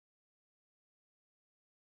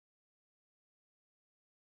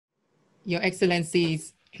Your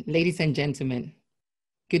Excellencies, ladies and gentlemen,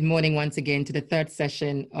 good morning once again to the third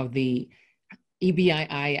session of the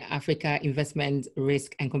EBII Africa Investment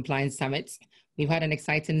Risk and Compliance Summit. We've had an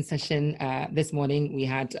exciting session this morning. We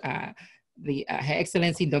had Her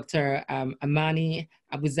Excellency Dr. Amani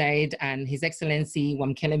Abu Zaid and His Excellency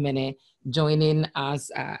Wamkele Mene joining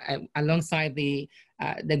us alongside the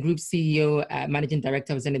Group CEO, Managing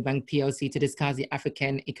Director of Zenith Bank PLC to discuss the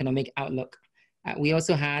African economic outlook. We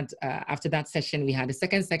also had, after that session, we had a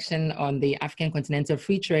second section on the African Continental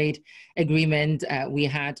Free Trade Agreement. We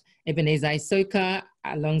had Ebenezer Isoka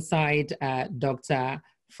alongside Dr.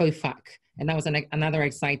 Fofak, and that was another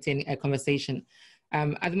exciting conversation.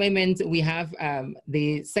 At the moment, we have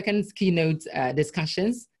the second keynote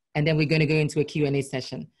discussions, and then we're going to go into a Q&A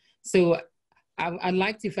session. So I'd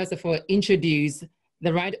like to, first of all, introduce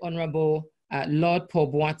the Right Honourable Lord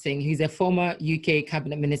Paul Boateng, who's a former UK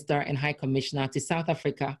Cabinet Minister and High Commissioner to South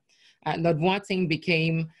Africa. Lord Boateng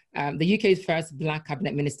became the UK's first Black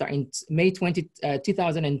Cabinet Minister in May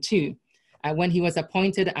 2002, when he was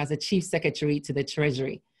appointed as a Chief Secretary to the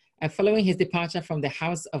Treasury. Following his departure from the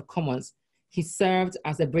House of Commons, he served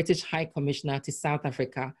as a British High Commissioner to South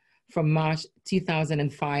Africa from March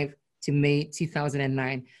 2005 to May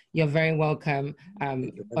 2009. You're very welcome,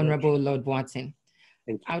 Honourable Lord Boateng.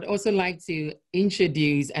 I would also like to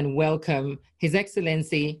introduce and welcome His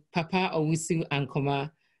Excellency Papa Owusu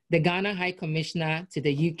Ankomah, the Ghana High Commissioner to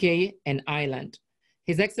the UK and Ireland.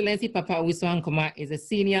 His Excellency Papa Owusu Ankomah is a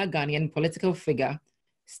senior Ghanaian political figure,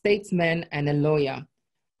 statesman, and a lawyer.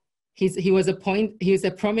 He was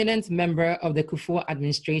a prominent member of the Kufuor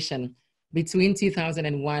administration between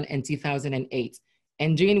 2001 and 2008,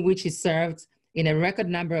 and during which he served in a record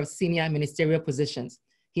number of senior ministerial positions.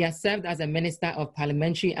 He has served as a Minister of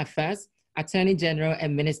Parliamentary Affairs, Attorney General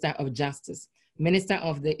and Minister of Justice, Minister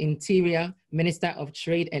of the Interior, Minister of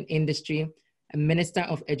Trade and Industry, and Minister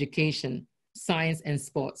of Education, Science and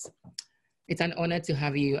Sports. It's an honor to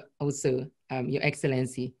have you also, Your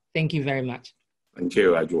Excellency. Thank you very much. Thank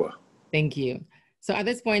you, Ajua. Thank you. So at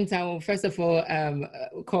this point, I will first of all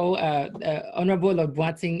call Honorable Lord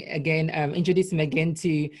Boateng again, introduce him again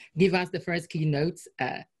to give us the first keynote,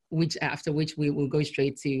 after which we will go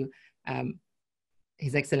straight to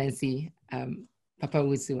His Excellency Papa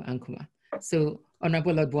Owusu Ankomah. So,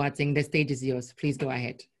 Honorable Lord Boateng, the stage is yours. Please go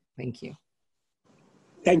ahead. Thank you.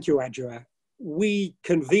 Thank you, Ajua. We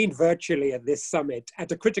convened virtually at this summit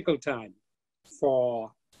at a critical time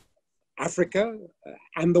for Africa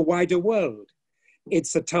and the wider world.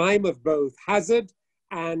 It's a time of both hazard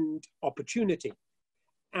and opportunity.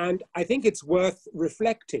 And I think it's worth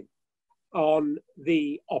reflecting on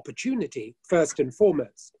the opportunity, first and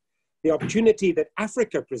foremost, the opportunity that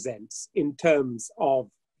Africa presents in terms of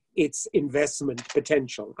its investment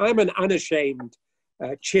potential. I'm an unashamed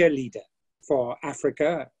cheerleader for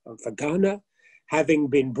Africa, for Ghana, having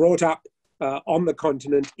been brought up on the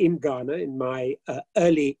continent in Ghana in my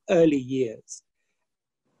early years.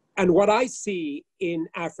 And what I see in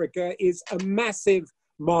Africa is a massive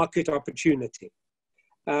market opportunity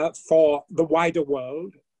for the wider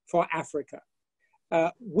world, for Africa.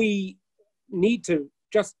 We need to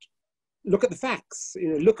just look at the facts,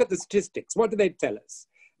 look at the statistics. What do they tell us?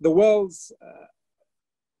 The world's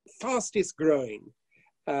fastest growing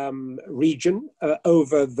region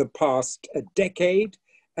over the past decade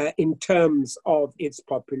in terms of its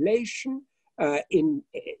population,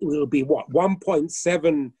 it will be what,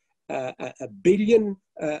 1.7 billion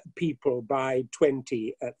people by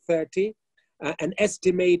 2030, an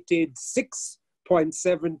estimated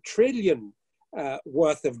 6.7 trillion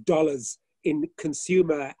worth of dollars in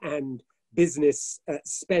consumer and business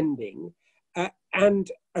spending,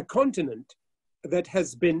 and a continent that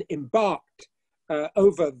has been embarked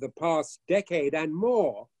over the past decade and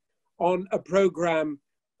more on a program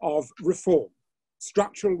of reform,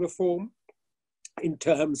 structural reform in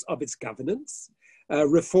terms of its governance,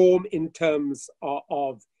 reform in terms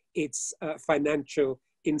of its financial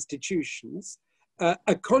institutions,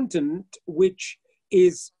 a continent which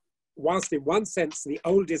is, whilst in one sense the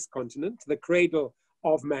oldest continent, the cradle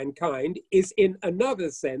of mankind, is in another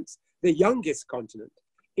sense the youngest continent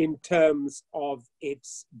in terms of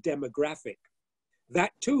its demographic.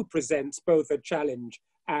 That too presents both a challenge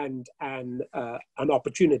and an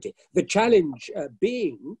opportunity. The challenge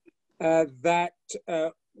being that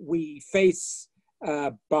we face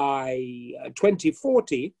by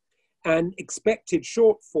 2040 an expected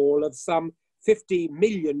shortfall of some 50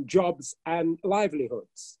 million jobs and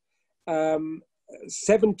livelihoods.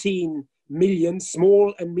 17 million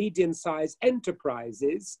small and medium-sized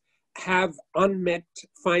enterprises have unmet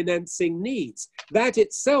financing needs. That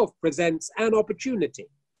itself presents an opportunity.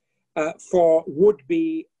 for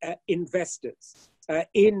would-be investors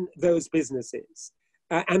in those businesses.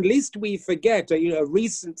 And lest we forget, a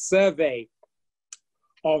recent survey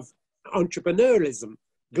of entrepreneurialism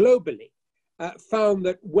globally found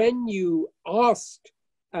that when you asked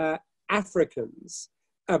Africans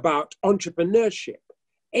about entrepreneurship,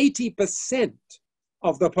 80%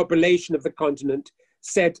 of the population of the continent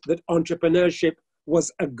said that entrepreneurship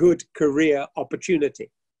was a good career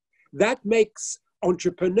opportunity. That makes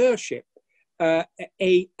entrepreneurship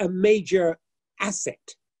a major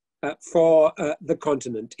asset for the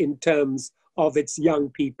continent in terms of its young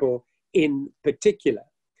people in particular.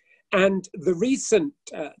 And the recent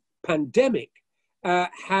pandemic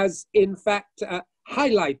has in fact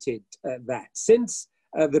highlighted that. Since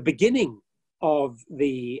the beginning of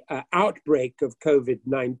the outbreak of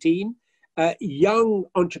COVID-19, young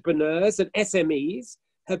entrepreneurs and SMEs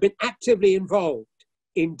have been actively involved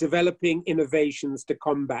in developing innovations to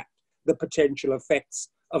combat the potential effects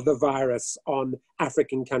of the virus on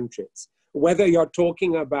African countries. Whether you're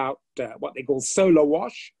talking about what they call Solar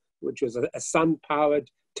Wash, which was a sun-powered,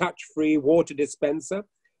 touch-free water dispenser,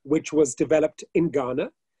 which was developed in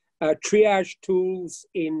Ghana, triage tools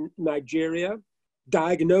in Nigeria,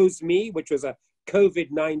 Diagnose Me, which was a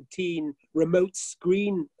COVID-19 remote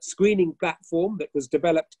screening platform that was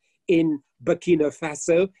developed in Burkina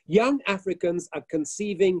Faso. Young Africans are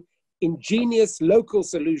conceiving ingenious local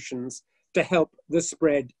solutions to help the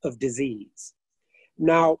spread of disease.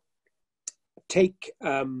 Now, take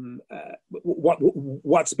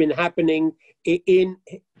what's been happening in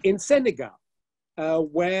Senegal,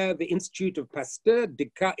 where the Institute of Pasteur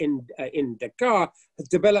in Dakar has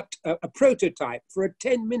developed a prototype for a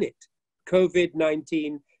 10-minute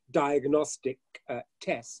COVID-19 diagnostic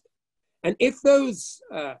test. And if those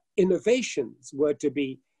innovations were to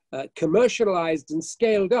be commercialized and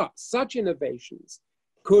scaled up, such innovations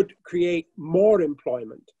could create more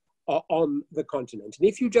employment on the continent. And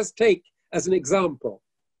if you just take, as an example,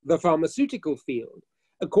 the pharmaceutical field,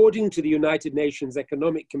 according to the United Nations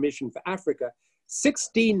Economic Commission for Africa,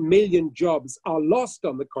 16 million jobs are lost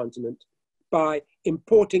on the continent by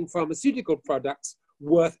importing pharmaceutical products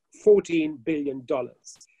worth $14 billion.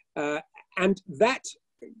 And that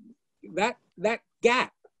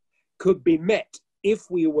gap could be met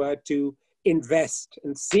if we were to invest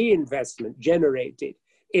and see investment generated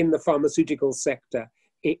in the pharmaceutical sector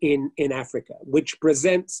in Africa, which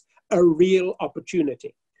presents a real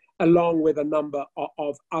opportunity, along with a number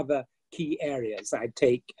of other key areas. I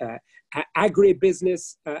take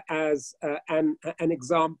agribusiness as an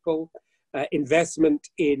example, investment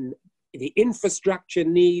in the infrastructure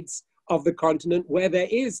needs of the continent, where there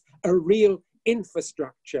is a real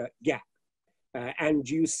infrastructure gap. And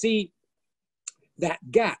you see that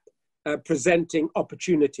gap presenting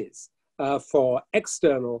opportunities for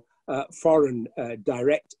external foreign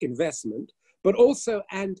direct investment, but also,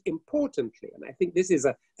 and importantly, and I think this is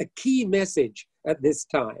a key message at this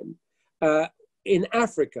time, in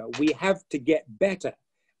Africa, we have to get better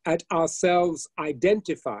at ourselves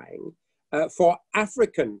identifying for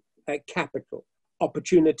African capital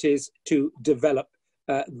opportunities to develop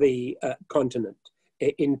the continent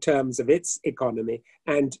in terms of its economy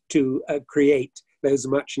and to create those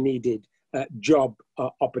much needed job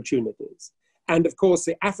opportunities. And of course,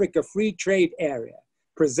 the Africa Free Trade Area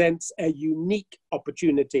presents a unique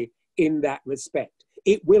opportunity in that respect.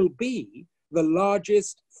 It will be the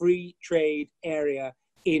largest free trade area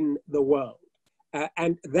in the world.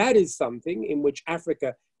 And that is something in which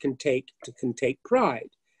Africa can take pride.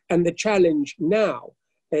 And the challenge now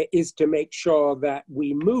is to make sure that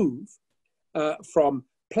we move from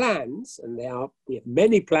plans, and we have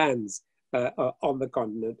many plans on the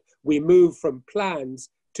continent, we move from plans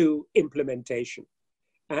to implementation.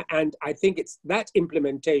 And I think it's that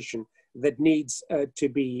implementation that needs to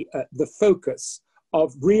be the focus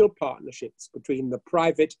of real partnerships between the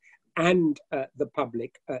private and the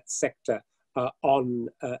public sector on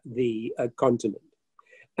the continent.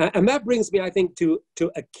 And that brings me, I think, to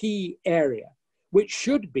a key area, which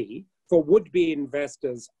should be, for would-be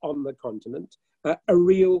investors on the continent, a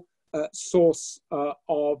real source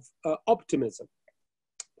of optimism.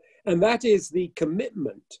 And that is the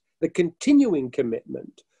commitment, the continuing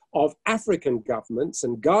commitment of African governments,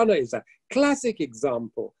 and Ghana is a classic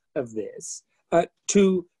example of this,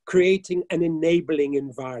 to creating an enabling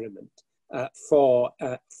environment for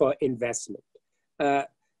investment.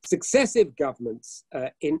 Successive governments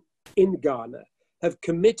in Ghana have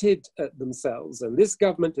committed themselves, and this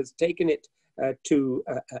government has taken it to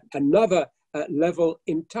another level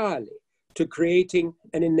entirely, to creating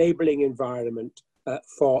an enabling environment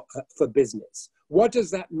for business. What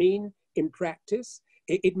does that mean in practice?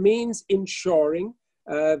 It means ensuring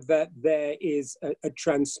that there is a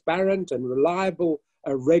transparent and reliable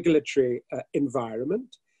regulatory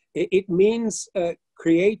environment. It means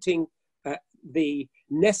creating the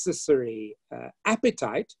necessary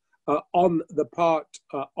appetite on the part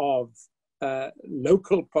of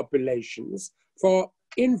local populations for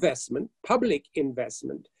investment, public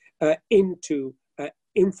investment, into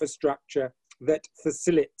infrastructure that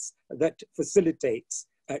facilitates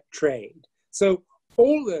trade. So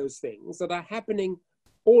all those things that are happening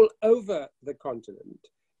all over the continent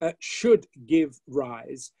should give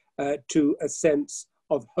rise to a sense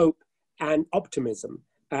of hope and optimism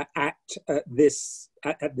at this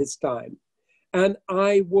time. And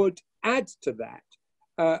I would add to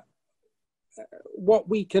that what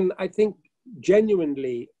we can, I think,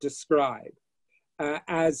 genuinely describe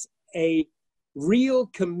as a real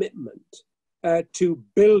commitment to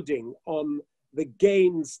building on the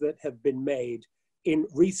gains that have been made in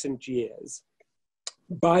recent years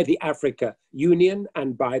by the Africa Union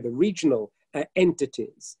and by the regional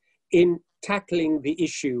entities in tackling the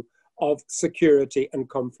issue of security and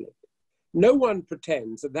conflict. No one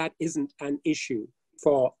pretends that that isn't an issue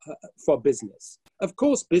for business. Of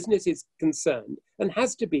course, business is concerned and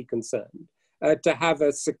has to be concerned to have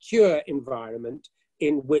a secure environment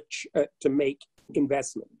in which to make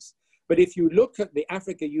investments. But if you look at the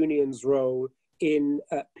Africa Union's role in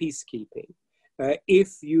peacekeeping,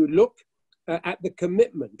 if you look at the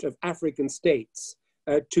commitment of African states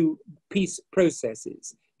to peace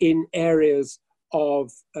processes in areas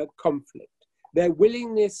of conflict, their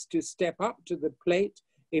willingness to step up to the plate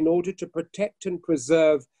in order to protect and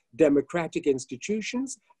preserve democratic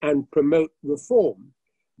institutions and promote reform,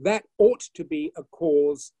 that ought to be a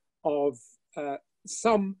cause of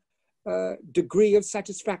some degree of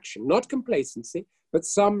satisfaction, not complacency, but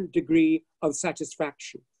some degree of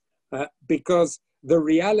satisfaction. Because the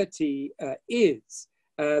reality is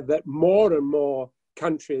that more and more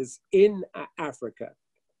countries in Africa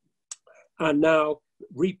are now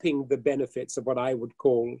reaping the benefits of what I would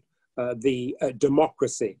call the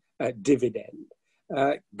democracy dividend.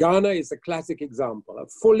 Ghana is a classic example of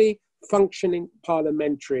fully functioning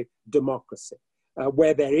parliamentary democracy,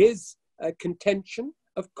 where there is contention,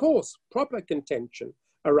 of course, proper contention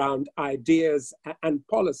around ideas and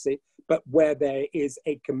policy, but where there is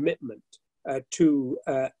a commitment to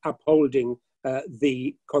upholding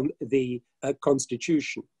the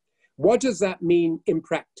Constitution. What does that mean in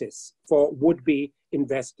practice for would-be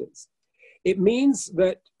investors? It means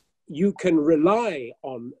that you can rely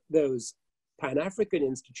on those Pan-African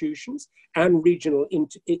institutions and regional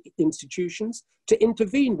institutions to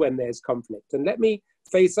intervene when there's conflict. And let me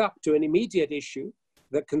face up to an immediate issue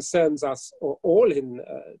that concerns us all in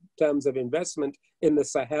terms of investment in the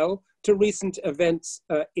Sahel, to recent events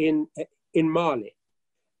in Mali.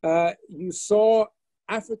 You saw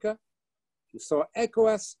Africa, you saw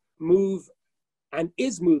ECOWAS move and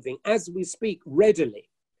is moving as we speak readily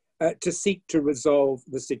to seek to resolve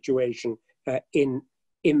the situation in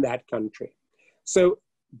that country. So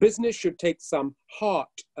business should take some heart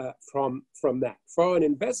from that. Foreign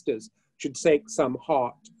investors should take some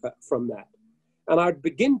heart from that. And I'd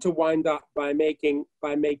begin to wind up by making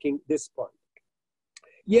this point.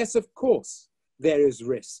 Yes, of course, there is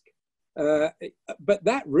risk, but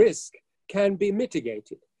that risk can be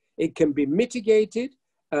mitigated. It can be mitigated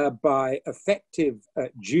by effective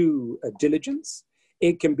due diligence.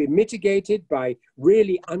 It can be mitigated by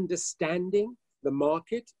really understanding the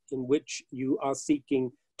market in which you are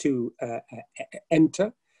seeking to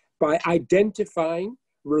enter, by identifying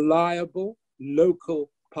reliable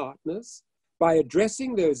local partners, by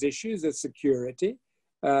addressing those issues of security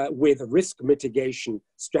with risk mitigation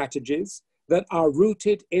strategies that are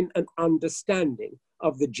rooted in an understanding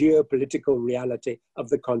of the geopolitical reality of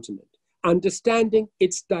the continent, understanding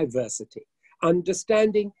its diversity,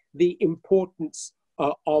 understanding the importance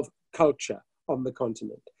of culture on the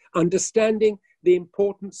continent, understanding the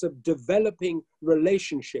importance of developing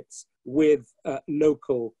relationships with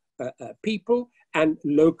local people and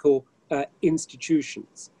local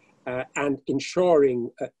institutions, and ensuring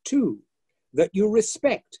too that you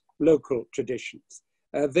respect local traditions,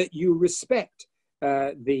 that you respect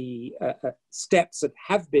the steps that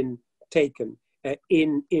have been taken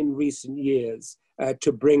in recent years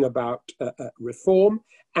to bring about reform,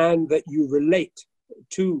 and that you relate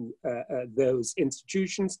to those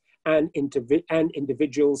institutions and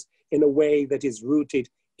individuals in a way that is rooted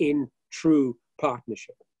in true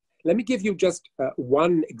partnership. Let me give you just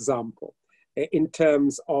one example in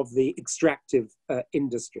terms of the extractive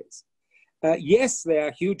industries. Yes, there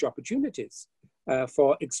are huge opportunities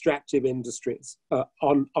for extractive industries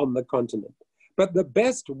on the continent, But the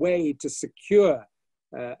best way to secure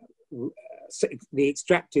the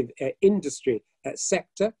extractive industry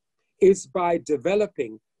sector is by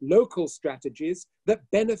developing local strategies that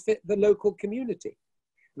benefit the local community,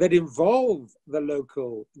 that involve the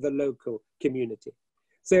local community.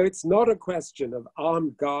 So it's not a question of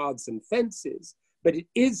armed guards and fences, but it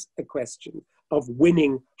is a question of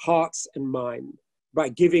winning hearts and minds by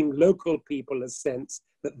giving local people a sense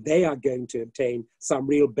that they are going to obtain some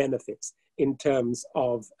real benefits in terms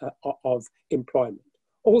of employment.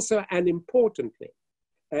 Also, and importantly,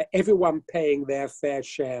 everyone paying their fair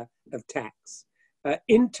share of tax.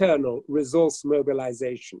 Internal resource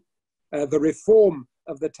mobilization, the reform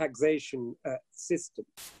of the taxation system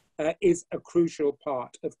is a crucial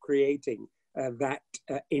part of creating that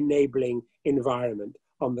enabling environment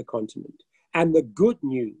on the continent. And the good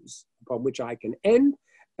news upon which I can end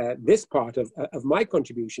this part of my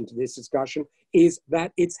contribution to this discussion is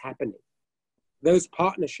that it's happening. Those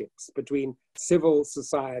partnerships between civil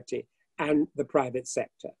society and the private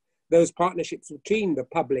sector, those partnerships between the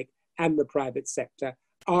public and the private sector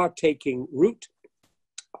are taking root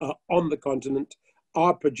on the continent,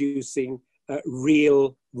 are producing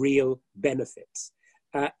real benefits.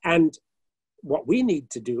 And what we need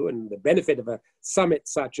to do, and the benefit of a summit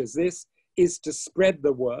such as this, is to spread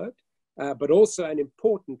the word, but also and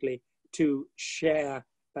importantly, to share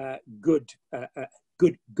good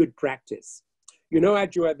practice. You know,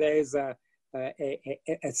 Adjoa, there's a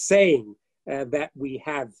saying that we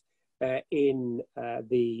have in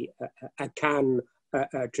the Akan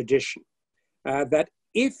tradition, that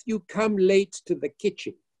if you come late to the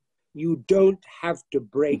kitchen, you don't have to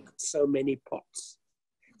break so many pots.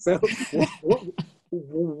 So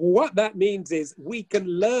what that means is we can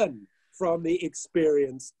learn from the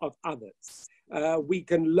experience of others. We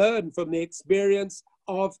can learn from the experience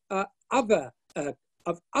of other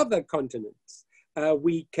continents.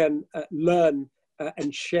 We can learn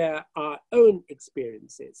and share our own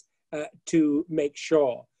experiences to make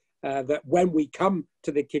sure that when we come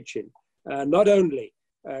to the kitchen, not only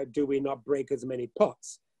do we not break as many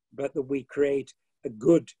pots, but that we create a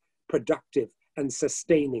good, productive, and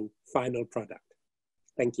sustaining final product.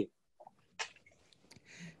 Thank you.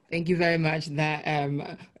 Thank you very much. That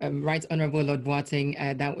Right Honorable Lord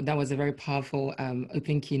Boateng, that was a very powerful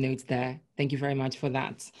opening keynote there. Thank you very much for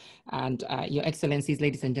that. And Your Excellencies,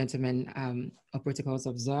 ladies and gentlemen, our protocols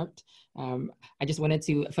observed. I just wanted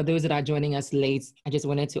to, for those that are joining us late, I just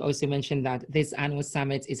wanted to also mention that this annual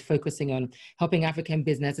summit is focusing on helping African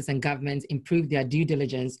businesses and governments improve their due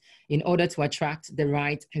diligence in order to attract the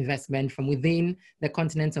right investment from within the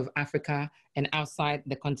continent of Africa and outside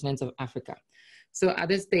the continent of Africa. So at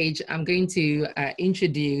this stage, I'm going to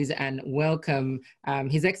introduce and welcome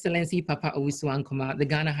His Excellency Papa Owusu Ankomah, the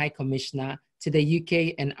Ghana High Commissioner to the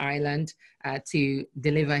UK and Ireland to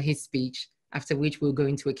deliver his speech, after which we'll go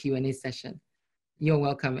into a Q&A session. You're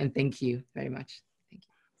welcome and thank you very much.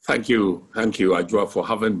 Thank you. Thank you, Adjoa, for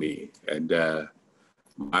having me. And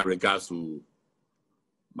my regards to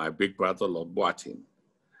my big brother, Lord Boateng.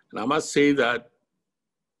 And I must say that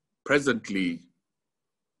presently,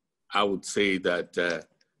 I would say that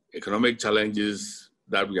economic challenges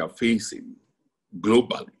that we are facing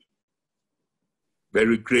globally,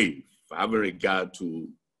 very grave, having regard to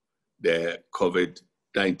the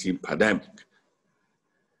COVID-19 pandemic.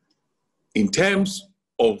 In terms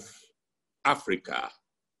of Africa,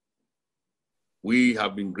 we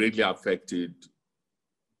have been greatly affected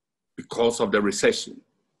because of the recession.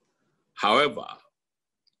 However,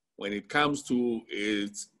 when it comes to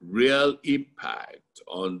its real impact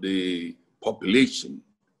on the population,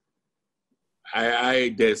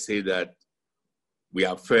 I dare say that we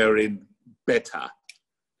are faring better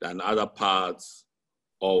than other parts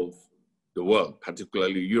of the world,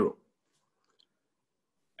 particularly Europe.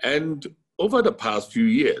 And over the past few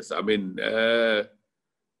years, I mean, the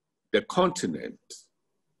continent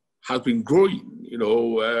has been growing, you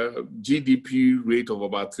know, GDP rate of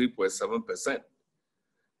about 3.7%.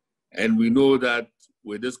 And we know that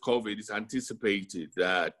with this COVID, it's anticipated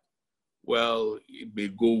that, well, it may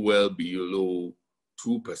go well below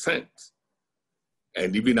 2%.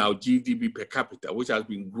 And even our GDP per capita, which has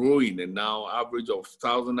been growing and now average of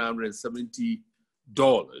 $1,970,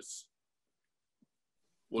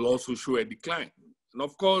 will also show a decline. And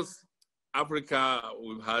of course, Africa,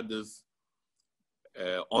 we've had this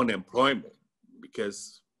unemployment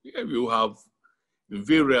because you have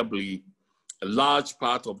invariably a large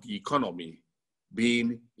part of the economy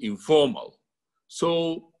being informal.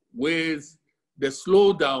 So with the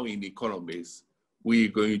slowdown in economies, we're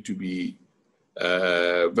going to be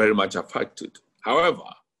very much affected. However,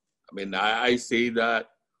 I mean, I say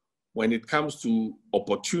that when it comes to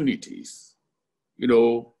opportunities, you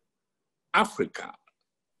know, Africa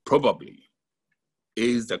probably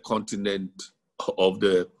is the continent of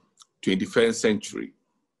the 21st century.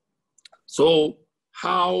 So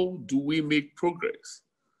how do we make progress?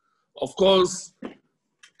 Of course,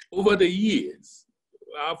 over the years,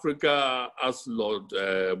 Africa, as Lord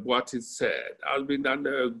Boateng said, has been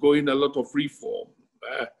undergoing a lot of reform.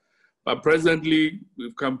 But presently,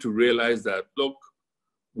 we've come to realize that, look,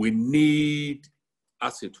 we need,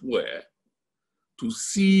 as it were, to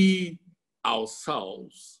see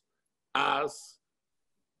ourselves as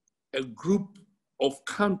a group of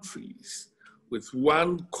countries with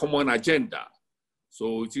one common agenda.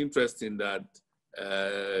 So it's interesting that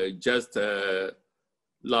just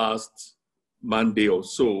last Monday or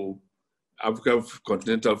so, African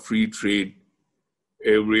Continental Free Trade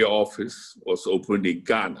Area office was opened in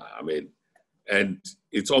Ghana. I mean, and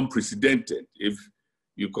it's unprecedented if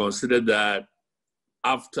you consider that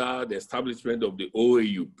after the establishment of the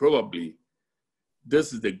OAU, probably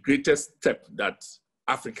this is the greatest step that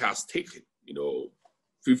Africa has taken. You know,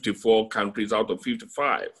 54 countries out of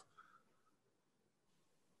 55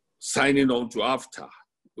 signing on to AFTA,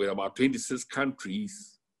 with about 26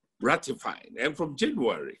 countries ratifying. And from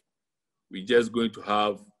January, we're just going to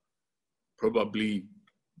have probably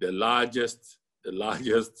the largest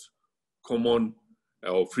common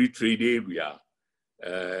or free trade area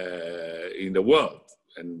in the world,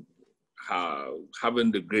 and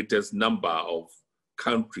having the greatest number of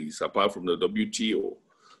countries apart from the WTO.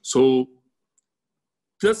 So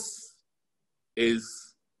this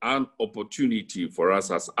is an opportunity for us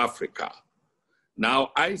as Africa. Now,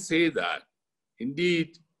 I say that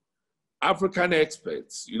indeed African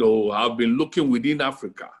experts, you know, have been looking within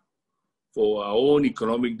Africa for our own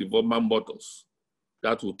economic development models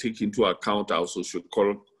that will take into account our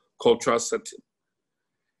socio-cultural setting.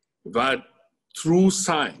 But through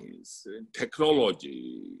science,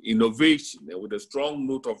 technology, innovation, and with a strong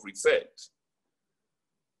note of research,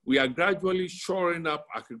 we are gradually shoring up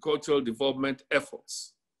agricultural development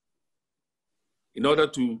efforts in order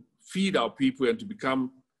to feed our people and to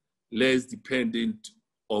become less dependent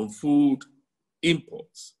on food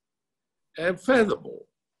imports. And furthermore,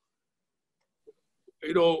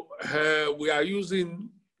 you know, we are using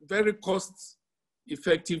very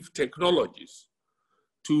cost-effective technologies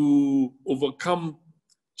to overcome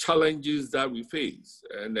challenges that we face.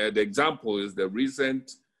 And the example is the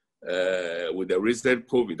recent, with the recent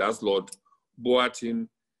COVID, as Lord Boateng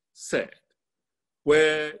said,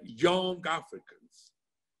 where young Africans,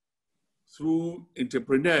 through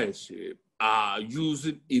entrepreneurship, are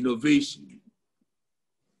using innovation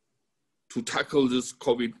to tackle this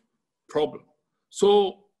COVID problem.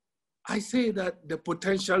 So I say that the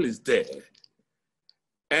potential is there.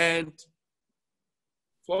 And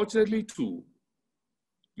fortunately too,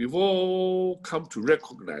 we've all come to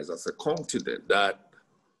recognize as a continent that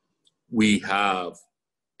we have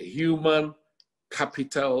a human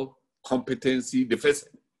capital competency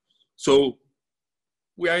deficit. So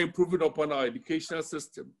we are improving upon our educational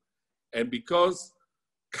system. And because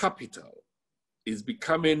capital is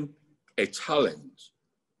becoming a challenge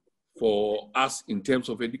for us in terms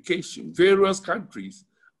of education, various countries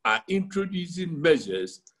are introducing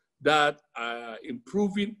measures that are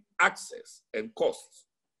improving access and costs.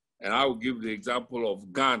 And I will give the example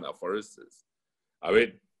of Ghana, for instance. I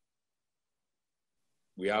mean,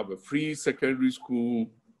 we have a free secondary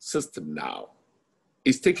school system now.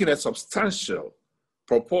 It's taking a substantial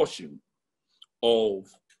proportion of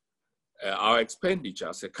our expenditure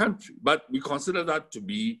as a country, but we consider that to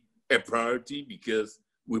be a priority because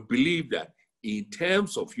we believe that in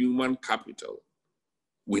terms of human capital,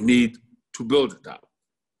 we need to build it up.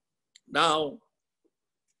 Now,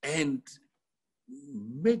 and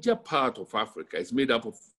major part of Africa is made up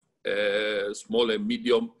of small and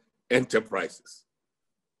medium enterprises,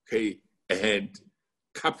 okay? And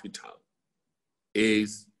capital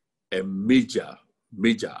is a major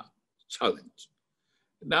challenge.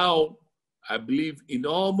 Now, I believe in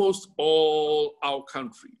almost all our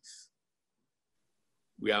countries,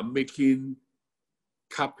 we are making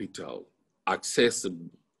capital accessible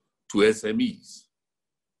to SMEs,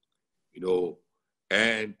 you know,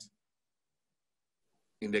 and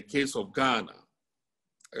in the case of Ghana,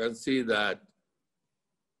 I can say that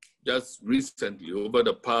just recently, over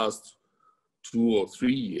the past 2 or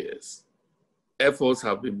 3 years, efforts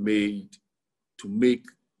have been made to make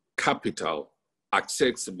capital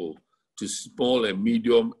accessible to small and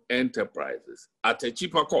medium enterprises at a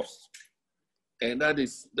cheaper cost. And that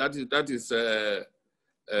is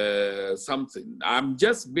something. I'm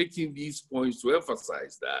just making these points to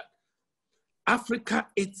emphasize that Africa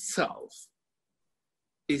itself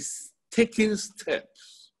is taking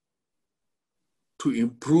steps to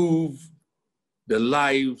improve the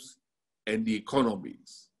lives and the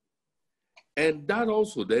economies. And that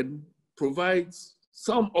also then provides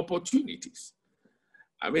some opportunities.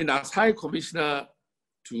 I mean, as High Commissioner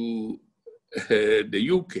to the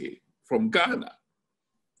UK from Ghana,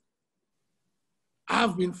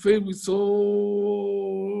 I've been faced with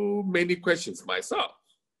so many questions myself.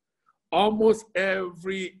 Almost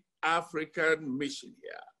every African mission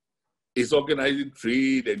here is organizing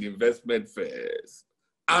trade and investment fairs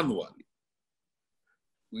annually.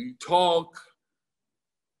 We talk,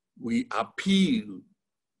 we appeal,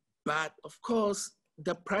 but of course,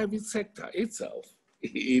 the private sector itself,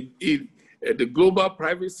 in the global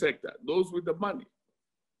private sector, those with the money,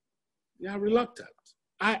 they are reluctant.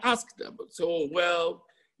 I asked them, so, well,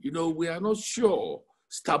 you know, we are not sure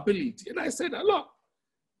stability. And I said, look,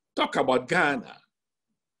 talk about Ghana.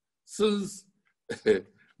 Since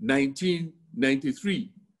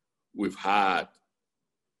 1993, we've had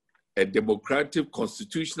a democratic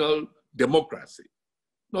constitutional democracy.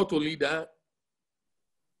 Not only that,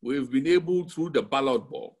 we've been able through the ballot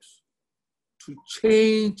box to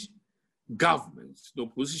change governments, the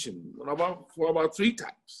opposition, for about 3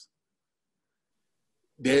 times.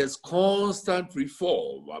 There's constant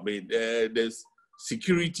reform. I mean, there's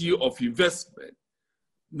security of investment.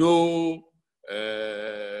 No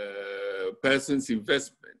person's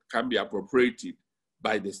investment can be appropriated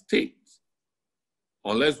by the state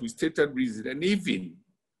unless with stated reason, and even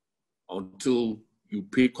until you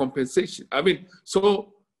pay compensation. I mean,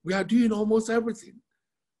 so we are doing almost everything,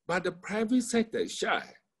 but the private sector is shy.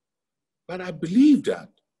 But I believe that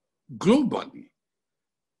globally,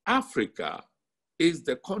 Africa is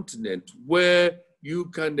the continent where you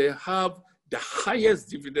can have the highest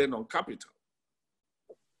dividend on capital.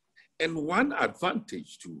 And one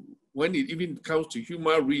advantage too, when it even comes to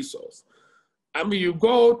human resource, I mean, you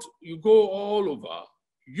go all over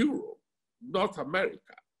Europe, North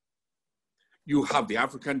America, you have the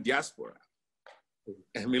African diaspora.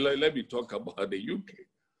 I mean, let me talk about the UK.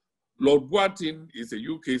 Lord Boateng is a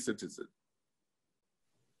UK citizen.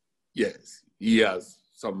 Yes, he has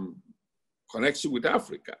some connection with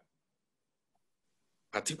Africa,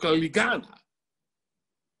 particularly Ghana.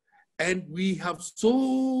 And we have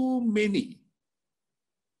so many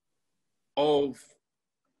of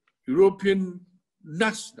European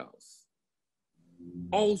nationals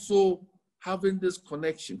also having this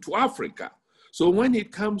connection to Africa. So when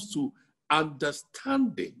it comes to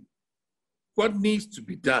understanding what needs to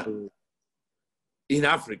be done in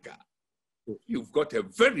Africa, you've got a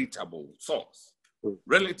veritable source,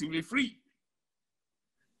 relatively free.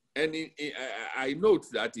 And I note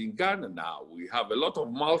that in Ghana now, we have a lot of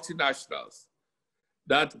multinationals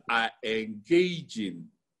that are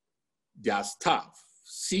engaging their staff,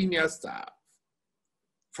 senior staff,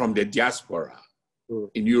 from the diaspora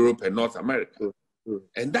in Europe and North America.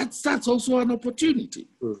 And that's also an opportunity.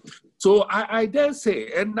 So I dare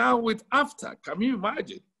say, and now with AFTA, can you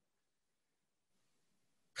imagine?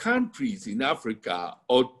 Countries in Africa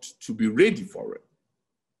ought to be ready for it.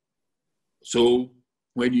 So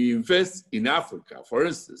when you invest in Africa, for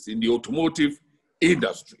instance, in the automotive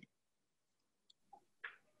industry,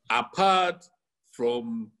 apart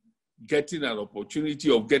from getting an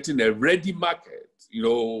opportunity of getting a ready market, you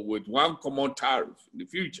know, with one common tariff in the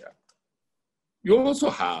future, you also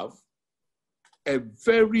have a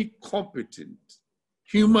very competent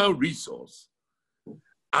human resource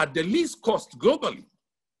at the least cost globally.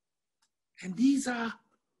 And these are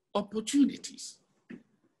opportunities.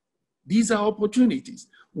 These are opportunities.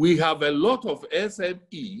 We have a lot of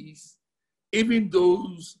SMEs, even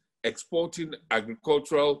those exporting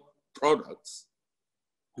agricultural products,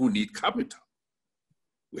 who need capital.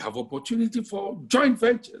 We have opportunity for joint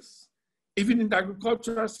ventures, even in the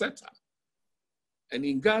agricultural sector. And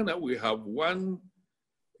in Ghana, we have one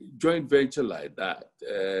joint venture like that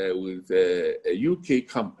with a UK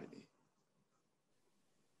company.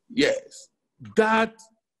 Yes, that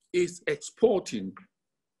is exporting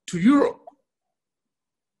to Europe,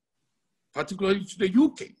 particularly to the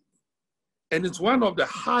UK. And it's one of the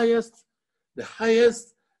highest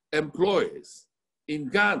employers in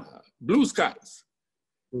Ghana, blue skies.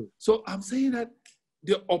 So I'm saying that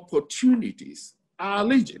the opportunities are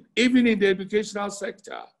legion, even in the educational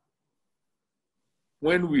sector.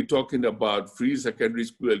 When we're talking about free secondary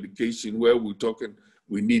school education, where we're talking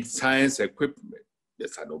we need science equipment,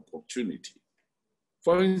 there's an opportunity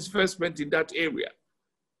for investment in that area.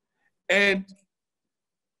 And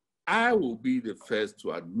I will be the first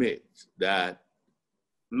to admit that,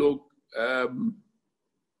 look,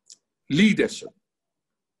 leadership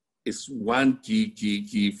is one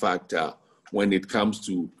key factor when it comes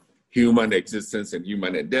to human existence and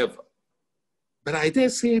human endeavor. But I dare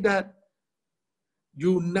say that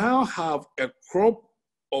you now have a crop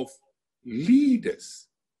of leaders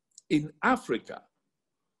in Africa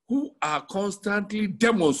who are constantly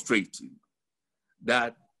demonstrating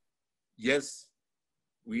that, yes,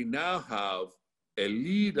 we now have a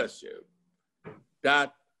leadership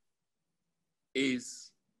that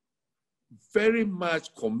is very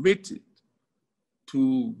much committed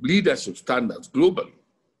to leadership standards globally,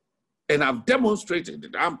 and have demonstrated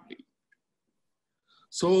it amply.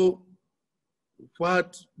 So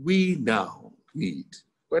what we now need,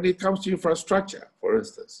 when it comes to infrastructure, for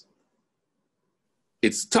instance,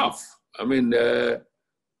 it's tough. I mean,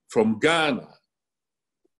 from Ghana,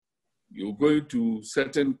 you're going to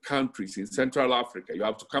certain countries in Central Africa, you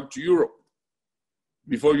have to come to Europe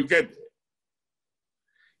before you get there.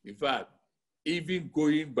 In fact, even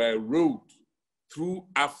going by road through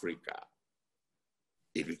Africa,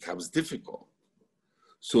 it becomes difficult.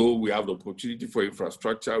 So we have the opportunity for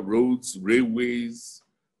infrastructure, roads, railways,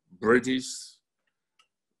 bridges,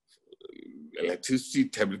 electricity,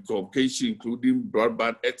 telecommunication, including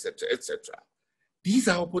broadband, etc., etc. These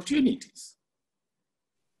are opportunities.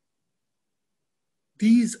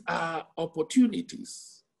 These are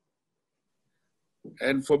opportunities.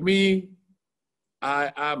 And for me,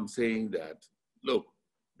 I am saying that, look,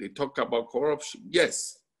 they talk about corruption.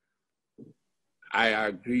 Yes, I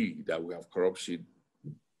agree that we have corruption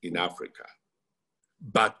in Africa.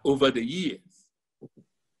 But over the years,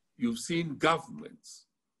 you've seen governments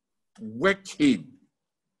working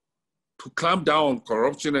to clamp down on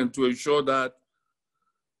corruption and to ensure that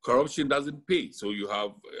corruption doesn't pay. So you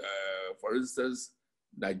have, for instance,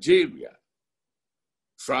 Nigeria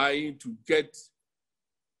trying to get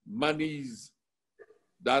monies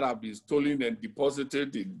that have been stolen and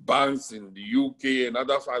deposited in banks in the UK and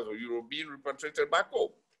other parts of Europe being repatriated back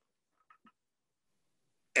home.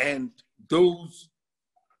 And those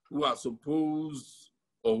who are supposed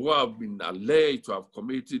or who have been alleged to have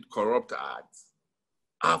committed corrupt acts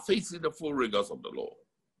are facing the full rigors of the law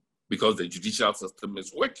because the judicial system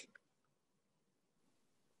is working.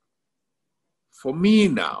 For me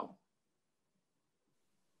now,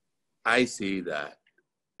 I say that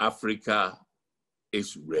Africa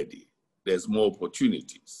is ready. There's more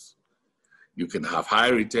opportunities. You can have high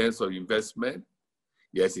returns on investment.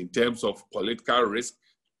 Yes, in terms of political risk,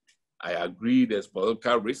 I agree there's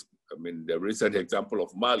political risk. I mean, the recent example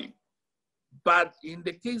of Mali. But in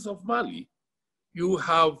the case of Mali, you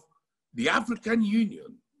have the African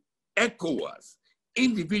Union, ECOWAS,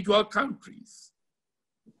 individual countries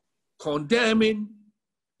condemning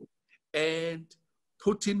and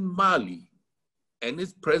putting Mali and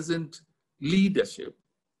its present leadership,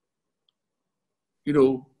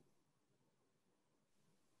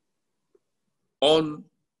 on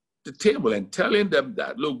the table and telling them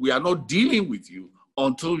that, look, we are not dealing with you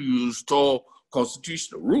until you restore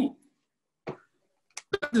constitutional rule.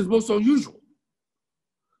 That is most unusual.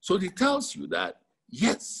 So it tells you that,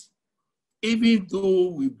 yes, even though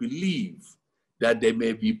we believe that there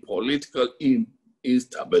may be political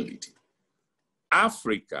instability,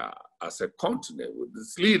 Africa as a continent with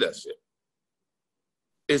its leadership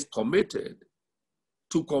is committed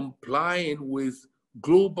to complying with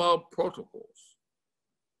global protocols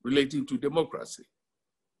relating to democracy.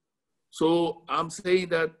 So I'm saying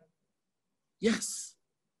that, yes,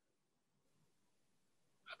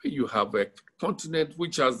 I mean, you have a continent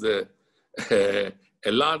which has a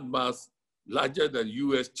landmass larger than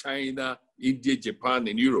US, China, India, Japan,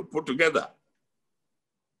 and Europe put together.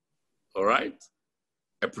 All right?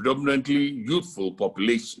 A predominantly youthful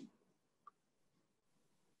population.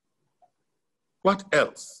 What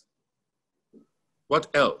else? What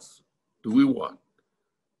else do we want?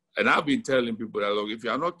 And I've been telling people that, look, if you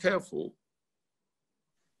are not careful,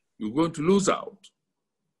 you're going to lose out.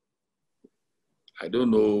 I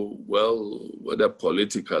don't know, well, whether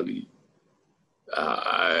politically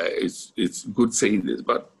it's good saying this,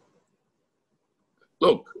 but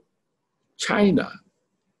look, China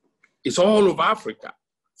is all over Africa.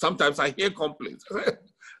 Sometimes I hear complaints.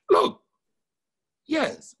 Look,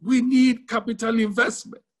 yes, we need capital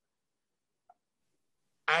investment.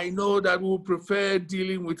 I know that we prefer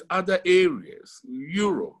dealing with other areas,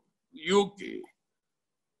 Europe, UK,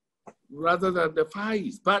 rather than the Far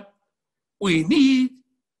East, but we need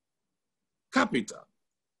capital,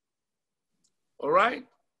 all right?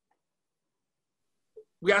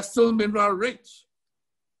 We are still mineral rich.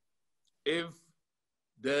 If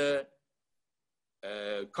the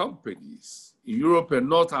companies in Europe and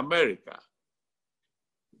North America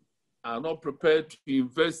are not prepared to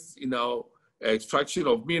invest in our extraction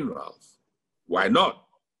of minerals, why not?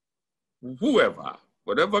 Whoever,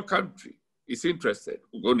 whatever country is interested,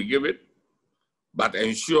 we're going to give it, but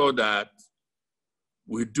ensure that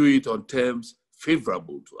we do it on terms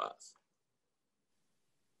favorable to us.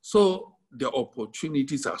 So the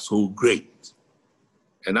opportunities are so great.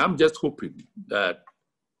 And I'm just hoping that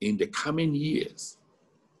in the coming years,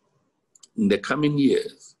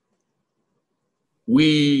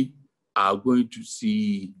 we are going to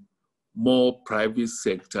see more private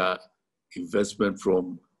sector investment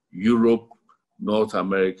from Europe, North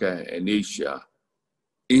America, and Asia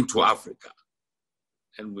into Africa.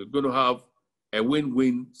 And we're going to have a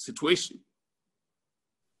win-win situation.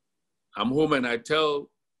 I'm home and I tell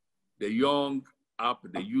the young up,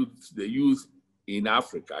 the youth in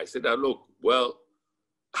Africa, I said that, look, well,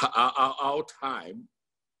 our time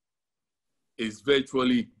is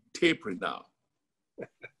virtually tapering now.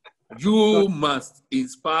 You must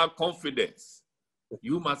inspire confidence.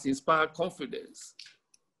 You must inspire confidence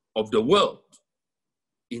of the world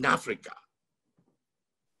in Africa.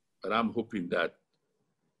 But I'm hoping that,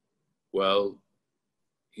 well,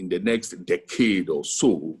 in the next decade or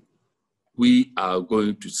so, we are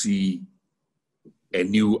going to see a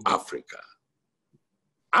new Africa.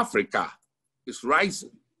 Africa is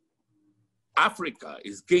rising. Africa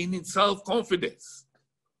is gaining self-confidence.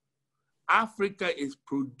 Africa is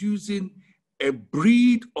producing a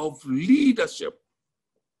breed of leadership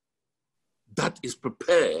that is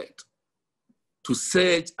prepared to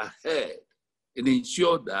surge ahead and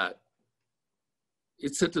ensure that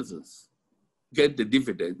its citizens get the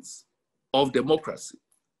dividends of democracy.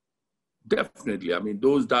 Definitely, I mean,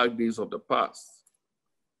 those dark days of the past,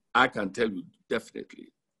 I can tell you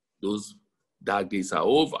definitely, those dark days are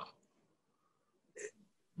over.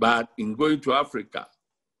 But in going to Africa,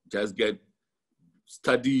 just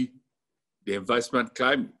study the investment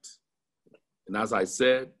climate. And as I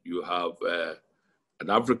said, you have an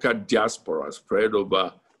African diaspora spread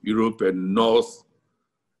over Europe and North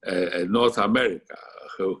America,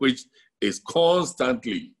 which is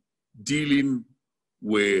constantly dealing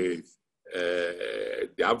with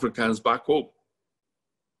the Africans back home.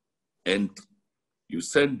 And you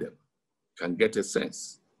send them, can get a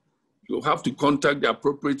sense. You have to contact the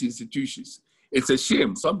appropriate institutions. It's a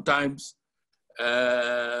shame. Sometimes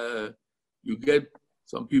you get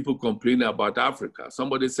some people complaining about Africa.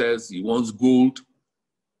 Somebody says he wants gold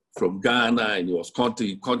from Ghana and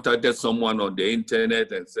he contacted someone on the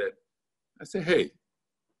internet and said, I said, hey,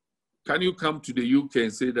 can you come to the UK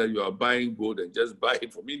and say that you are buying gold and just buy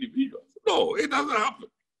it from individuals? No, it doesn't happen.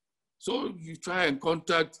 So you try and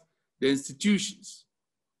contact the institutions,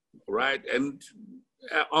 right? And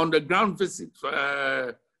on the ground visits,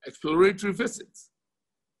 exploratory visits,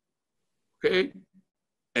 okay?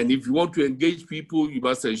 And if you want to engage people, you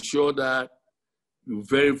must ensure that you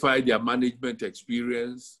verify their management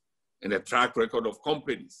experience and a track record of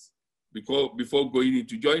companies before going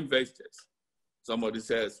into joint ventures. Somebody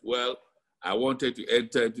says, well, I wanted to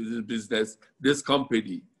enter into this business. This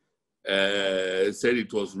company said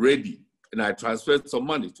it was ready, and I transferred some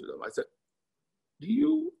money to them. I said, did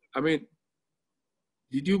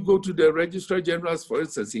you go to the Registrar Generals, for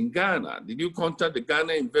instance, in Ghana? Did you contact the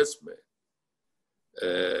Ghana Investment,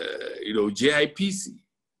 JIPC? I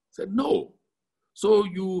said, no. So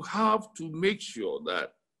you have to make sure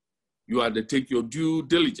that you take your due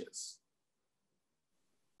diligence.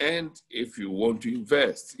 And if you want to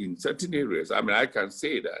invest in certain areas, I mean, I can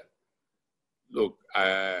say that, look,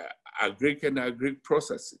 agric and agric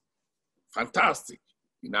processing, fantastic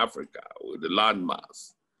in Africa with the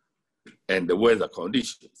landmass and the weather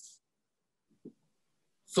conditions.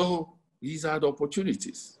 So these are the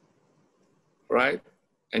opportunities, right?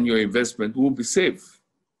 And your investment will be safe.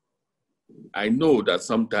 I know that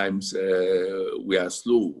sometimes we are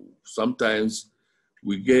slow. Sometimes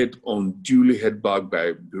we get unduly held back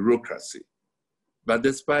by bureaucracy. But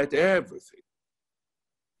despite everything,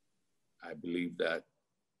 I believe that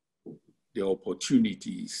the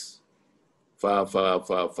opportunities far, far,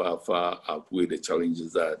 far, far, far outweigh the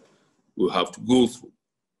challenges that we'll have to go through.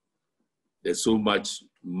 There's so much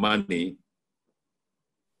money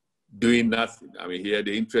doing nothing. I mean, here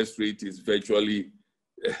the interest rate is virtually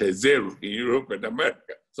zero in Europe and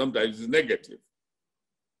America. Sometimes it's negative.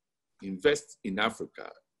 Invest in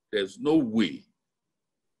Africa. There's no way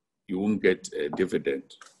you won't get a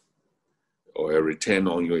dividend or a return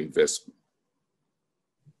on your investment.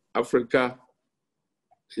 Africa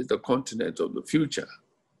is the continent of the future.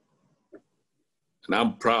 And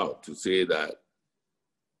I'm proud to say that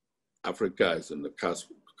Africa is on the cusp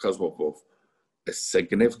of a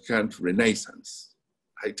significant renaissance.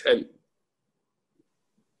 I tell you.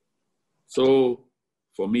 So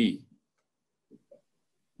for me,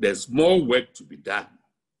 there's more work to be done.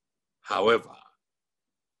 However,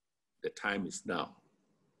 the time is now.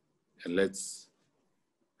 And let's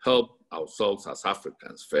help ourselves as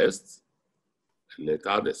Africans first, and let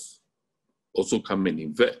others also come and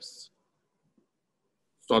invest.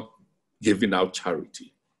 It's not giving out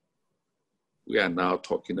charity. We are now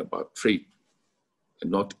talking about trade and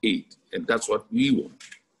not aid, and that's what we want.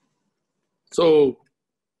 So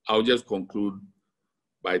I'll just conclude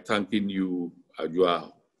by thanking you,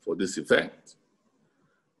 Ajua, for this event.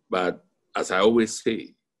 But as I always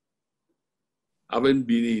say, I haven't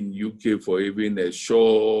been in UK for even a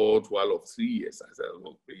short while of 3 years. I said,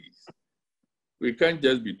 oh, please. We can't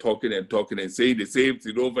just be talking and saying the same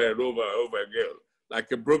thing over and over and over again,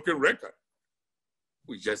 like a broken record.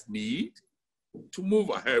 We just need to move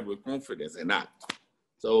ahead with confidence and act.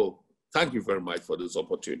 So thank you very much for this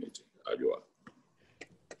opportunity, Ajua.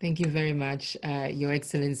 Thank you very much, Your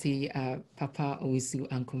Excellency, Papa Owusu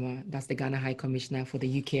Ankomah. That's the Ghana High Commissioner for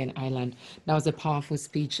the UK and Ireland. That was a powerful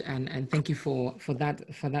speech, and thank you for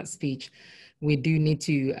that speech. We do need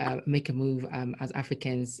to make a move as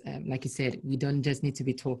Africans. Like you said, we don't just need to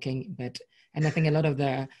be talking, and I think a lot of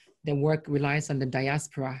the work relies on the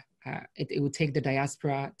diaspora. It will take the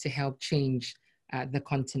diaspora to help change the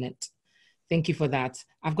continent. Thank you for that.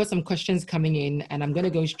 I've got some questions coming in, and I'm going to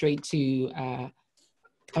go straight to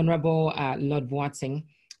Honorable Lord Boateng.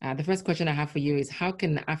 The first question I have for you is, how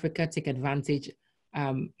can Africa take advantage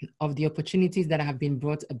of the opportunities that have been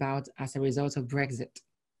brought about as a result of Brexit?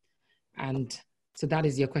 And so that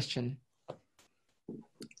is your question.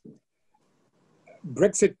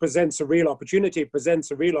 Brexit presents a real opportunity,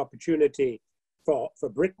 for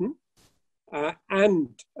Britain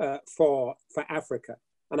and for Africa.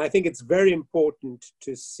 And I think it's very important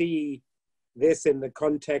to see this in the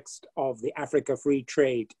context of the Africa Free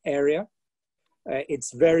Trade Area.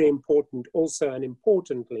 It's very important also, and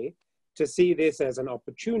importantly, to see this as an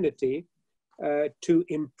opportunity to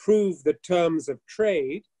improve the terms of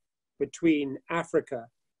trade between Africa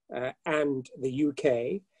and the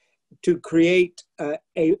UK, to create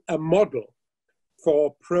a model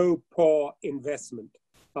for pro-poor investment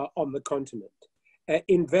on the continent.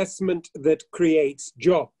 Investment that creates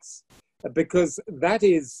jobs, because that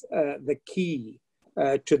is the key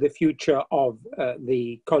to the future of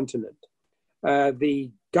the continent.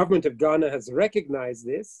 The government of Ghana has recognized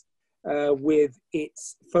this with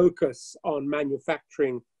its focus on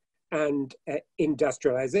manufacturing and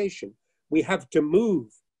industrialization. We have to move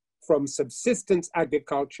from subsistence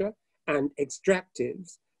agriculture and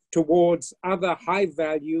extractives towards other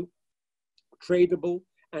high-value, tradable,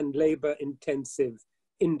 and labor-intensive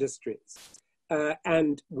industries.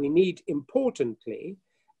 And we need, importantly,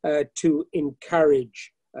 to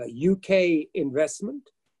encourage UK investment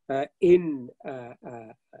in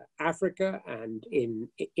Africa and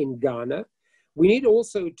in Ghana. We need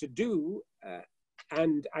also to do,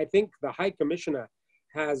 and I think the High Commissioner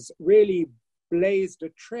has really blazed a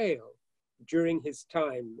trail during his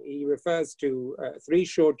time. He refers to 3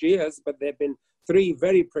 short years, but there have been 3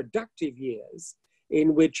 very productive years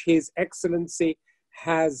in which His Excellency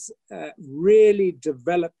has really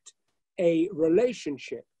developed a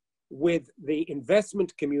relationship with the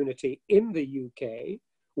investment community in the UK,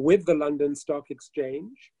 with the London Stock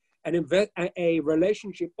Exchange, and a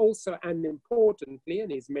relationship also, and importantly,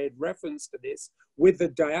 and he's made reference to this, with the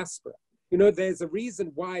diaspora. You know, there's a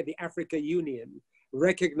reason why the Africa Union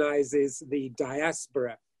recognizes the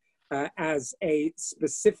diaspora as a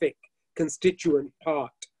specific constituent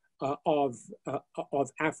part of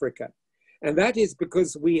Africa. And that is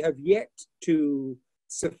because we have yet to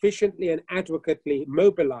sufficiently and adequately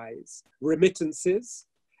mobilize remittances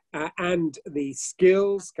and the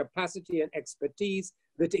skills, capacity, and expertise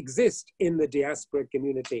that exist in the diaspora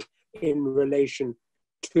community in relation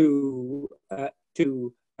to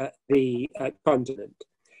the continent.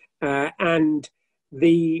 And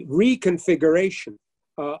the reconfiguration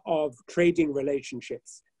of trading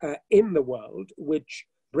relationships in the world, which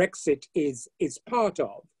Brexit is part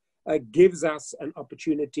of, gives us an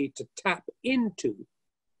opportunity to tap into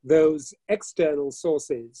those external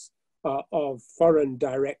sources of foreign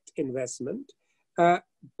direct investment,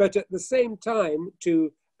 but at the same time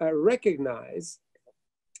to recognize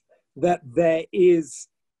that there is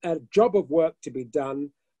a job of work to be done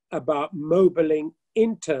about mobilizing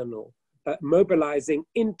internal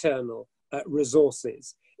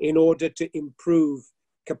resources in order to improve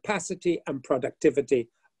capacity and productivity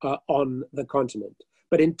on the continent.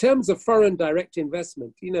 But in terms of foreign direct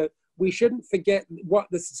investment, you know, we shouldn't forget what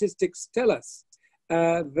the statistics tell us.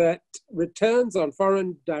 that returns on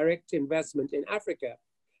foreign direct investment in Africa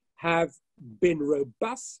have been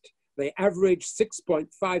robust. They averaged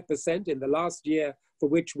 6.5% in the last year for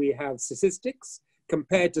which we have statistics,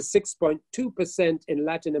 compared to 6.2% in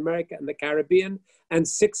Latin America and the Caribbean, and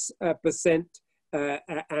 6%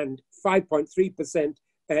 and 5.3%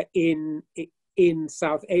 in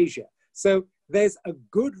South Asia. So there's a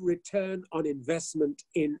good return on investment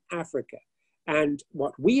in Africa. And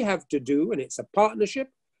what we have to do, and it's a partnership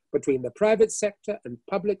between the private sector and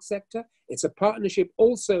public sector, it's a partnership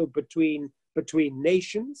also between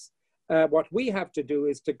nations. What we have to do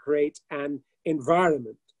is to create an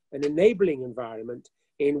environment, an enabling environment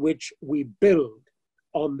in which we build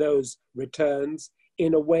on those returns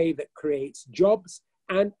in a way that creates jobs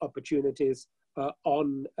and opportunities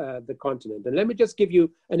on the continent. And let me just give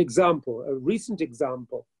you an example, a recent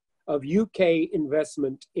example of UK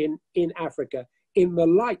investment in Africa in the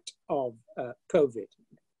light of COVID.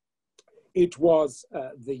 It was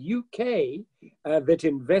the UK that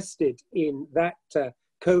invested in that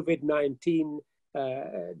COVID-19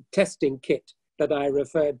 testing kit that I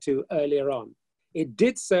referred to earlier on. It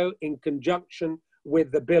did so in conjunction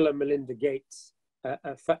with the Bill and Melinda Gates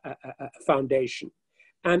Foundation.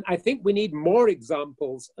 And I think we need more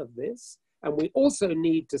examples of this. And we also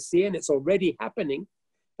need to see, and it's already happening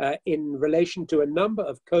in relation to a number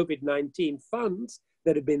of COVID-19 funds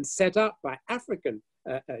that have been set up by African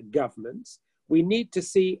governments, we need to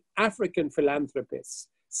see African philanthropists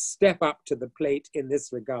step up to the plate in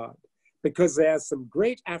this regard, because there are some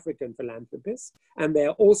great African philanthropists, and there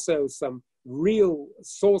are also some real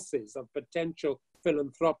sources of potential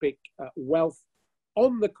philanthropic wealth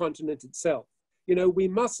on the continent itself. You know, we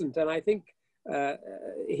mustn't, and I think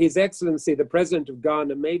His Excellency, the President of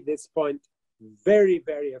Ghana, made this point very,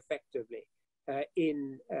 very effectively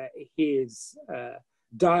in his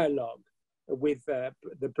dialogue with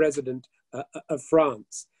the President of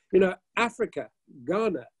France. You know, Africa,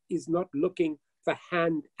 Ghana, is not looking for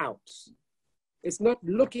handouts. It's not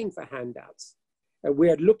looking for handouts.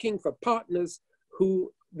 We're looking for partners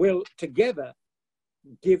who will together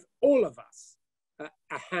give all of us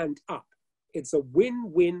a hand up. It's a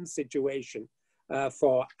win-win situation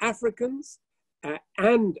for Africans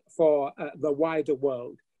and for the wider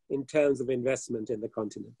world in terms of investment in the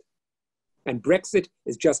continent. And Brexit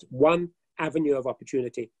is just one avenue of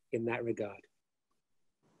opportunity in that regard.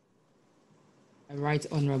 Right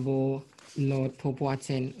Honourable Lord Paul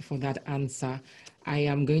Boateng for that answer. I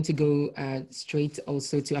am going to go straight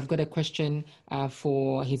also to, I've got a question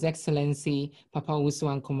for His Excellency, Papa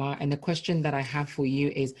Owusu Ankomah, and the question that I have for you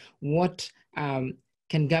is, what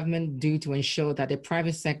can government do to ensure that the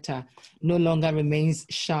private sector no longer remains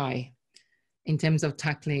shy in terms of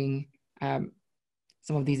tackling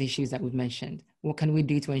some of these issues that we've mentioned? What can we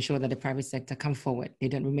do to ensure that the private sector come forward? They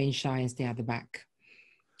don't remain shy and stay at the back.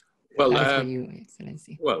 Well, for you,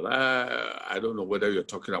 Excellency. Well, I don't know whether you're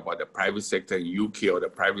talking about the private sector in UK or the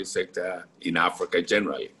private sector in Africa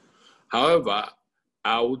generally. However,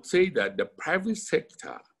 I would say that the private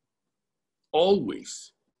sector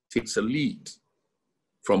always takes a lead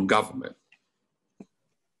from government.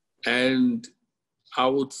 And I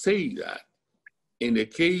would say that in the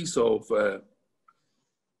case of the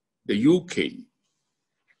UK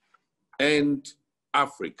and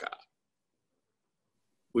Africa,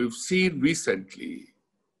 we've seen recently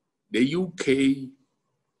the UK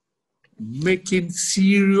making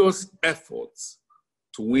serious efforts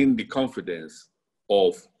to win the confidence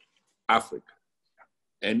of Africa.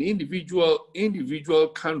 And individual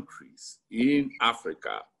countries in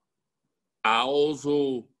Africa are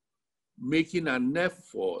also making an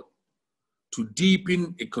effort to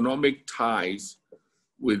deepen economic ties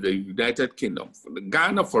with the United Kingdom.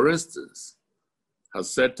 Ghana, for instance,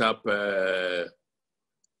 has set up a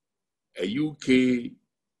UK-Ghana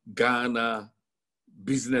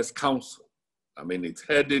Business Council. I mean, it's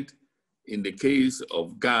headed in the case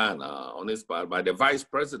of Ghana on its part by the Vice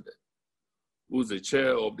President, who's the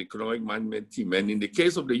chair of the economic management team. And in the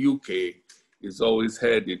case of the UK, it's always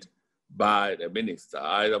headed by the minister,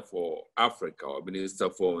 either for Africa or Minister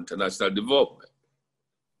for International Development.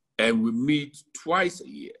 And we meet twice a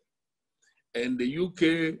year. And the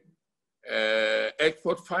UK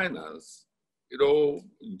Export Finance, you know,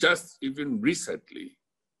 just even recently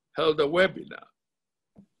held a webinar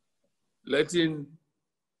letting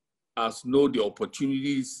us know the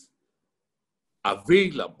opportunities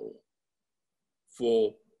available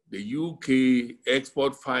for the UK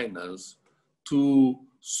Export Finance to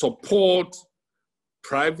support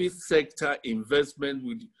private sector investment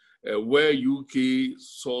with where UK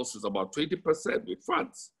sources about 20% with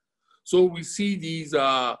funds. So we see these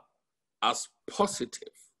as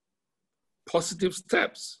positive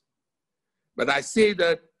steps. But I say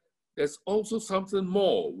that there's also something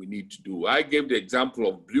more we need to do. I gave the example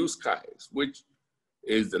of Blue Skies, which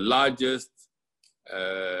is the largest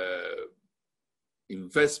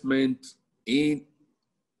investment in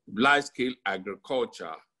large-scale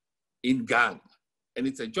agriculture in Ghana. And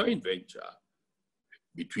it's a joint venture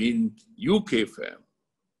between UK firm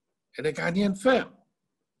and a Ghanaian firm.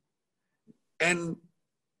 And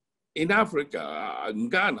in Africa, in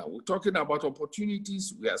Ghana, we're talking about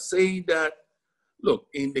opportunities. We are saying that, look,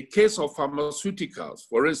 in the case of pharmaceuticals,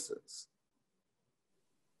 for instance,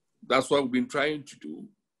 that's what we've been trying to do,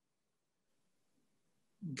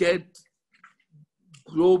 get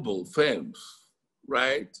global firms,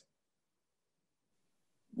 right,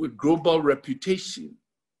 with global reputation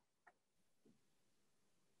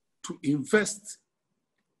to invest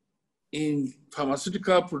in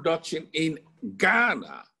pharmaceutical production in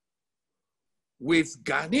Ghana with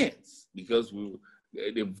Ghanaians, because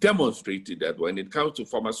they've demonstrated that when it comes to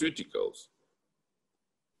pharmaceuticals,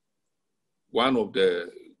 one of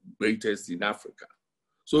the greatest in Africa.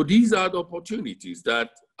 So these are the opportunities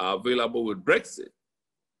that are available with Brexit.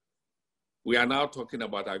 We are now talking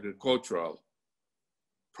about agricultural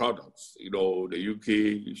products. You know, the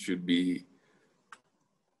UK should be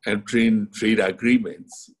entering trade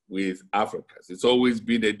agreements with Africa. It's always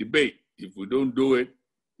been a debate. If we don't do it,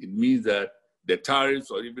 it means that the tariffs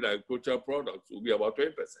or even agricultural products will be about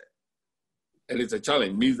 20%. And it's a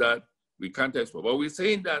challenge. It means that we can't export. But we're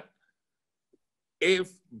saying that if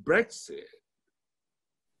Brexit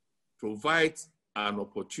provides an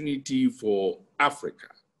opportunity for Africa,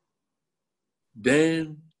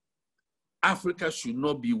 then Africa should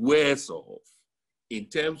not be worse off in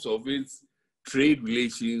terms of its trade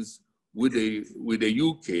relations with the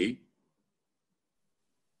UK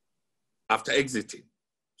after exiting,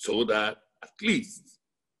 so that at least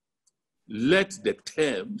let the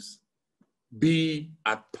terms be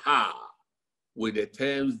at par with the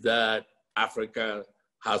terms that Africa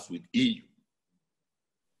has with EU.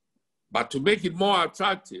 But to make it more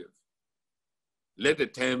attractive, let the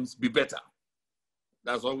terms be better.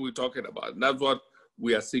 That's what we're talking about. And that's what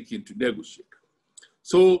we are seeking to negotiate.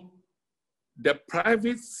 So the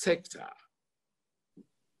private sector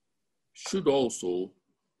should also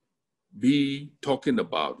be talking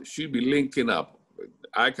about, should be linking up.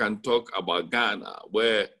 I can talk about Ghana,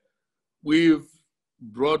 where we've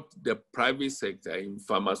brought the private sector in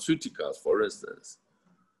pharmaceuticals, for instance,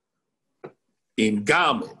 in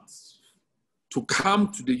garments, to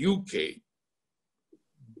come to the UK.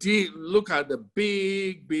 Look at the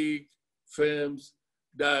big firms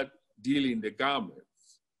that deal in the garments,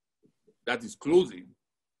 that is clothing,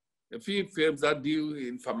 the few firms that deal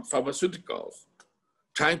in pharmaceuticals,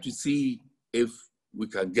 trying to see if we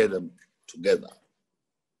can get them together.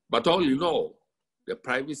 But all in all, the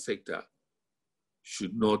private sector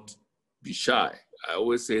should not be shy. I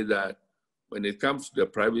always say that when it comes to the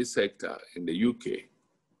private sector in the UK,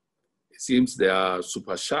 it seems they are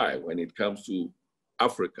super shy when it comes to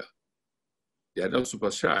Africa. They are not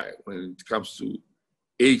super shy when it comes to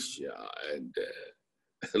Asia and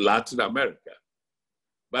Latin America.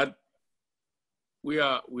 But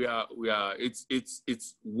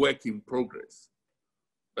it's work in progress.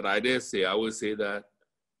 But I will say that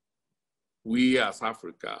we as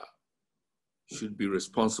Africa should be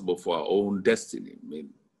responsible for our own destiny. I mean,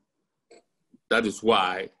 that is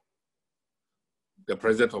why the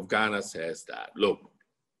president of Ghana says that, look,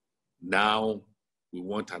 now we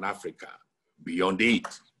want an Africa beyond it.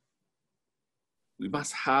 We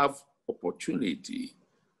must have opportunity,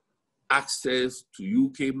 access to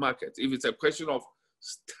UK markets. If it's a question of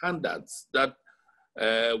standards that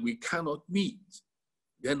we cannot meet,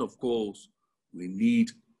 then of course we need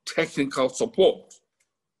technical support,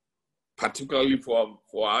 particularly for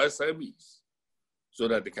our SMEs, so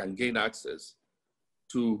that they can gain access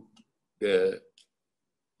to the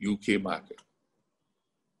UK market.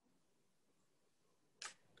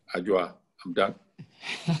 Ajua, I'm done.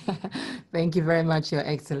 Thank you very much, Your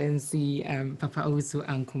Excellency, Papa Owusu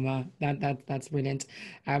Ankomah. That's brilliant.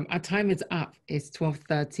 Our time is up. It's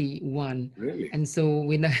 12:31. Really? And so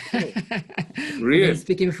we know Really? we've been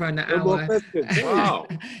speaking for an hour. Wow.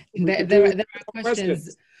 there are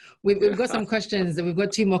questions. We've got some questions. We've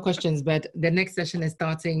got 2 more questions, but the next session is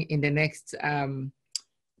starting in the next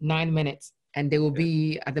 9 minutes, and they will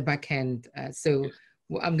be at the back end. So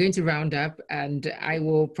Well, I'm going to round up, and I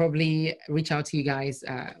will probably reach out to you guys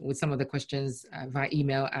with some of the questions via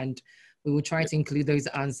email, and we will try to include those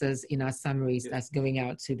answers in our summaries that's going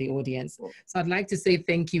out to the audience. So I'd like to say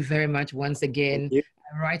thank you very much once again,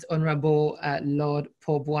 Right Honorable Lord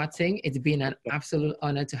Paul Boateng. It's been an absolute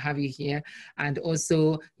honor to have you here. And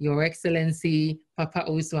also Your Excellency, Papa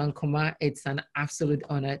Owusu Ankomah, it's an absolute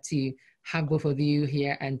honor to have both of you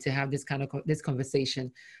here and to have this kind of this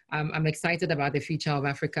conversation. I'm excited about the future of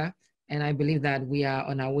Africa, and I believe that we are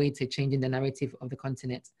on our way to changing the narrative of the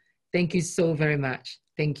continent. Thank you so very much.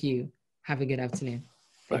 Thank you. Have a good afternoon.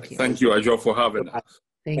 Thank you, Ajo, for having us.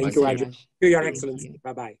 Thank you, Ajo. Your Excellency.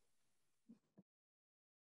 Bye-bye.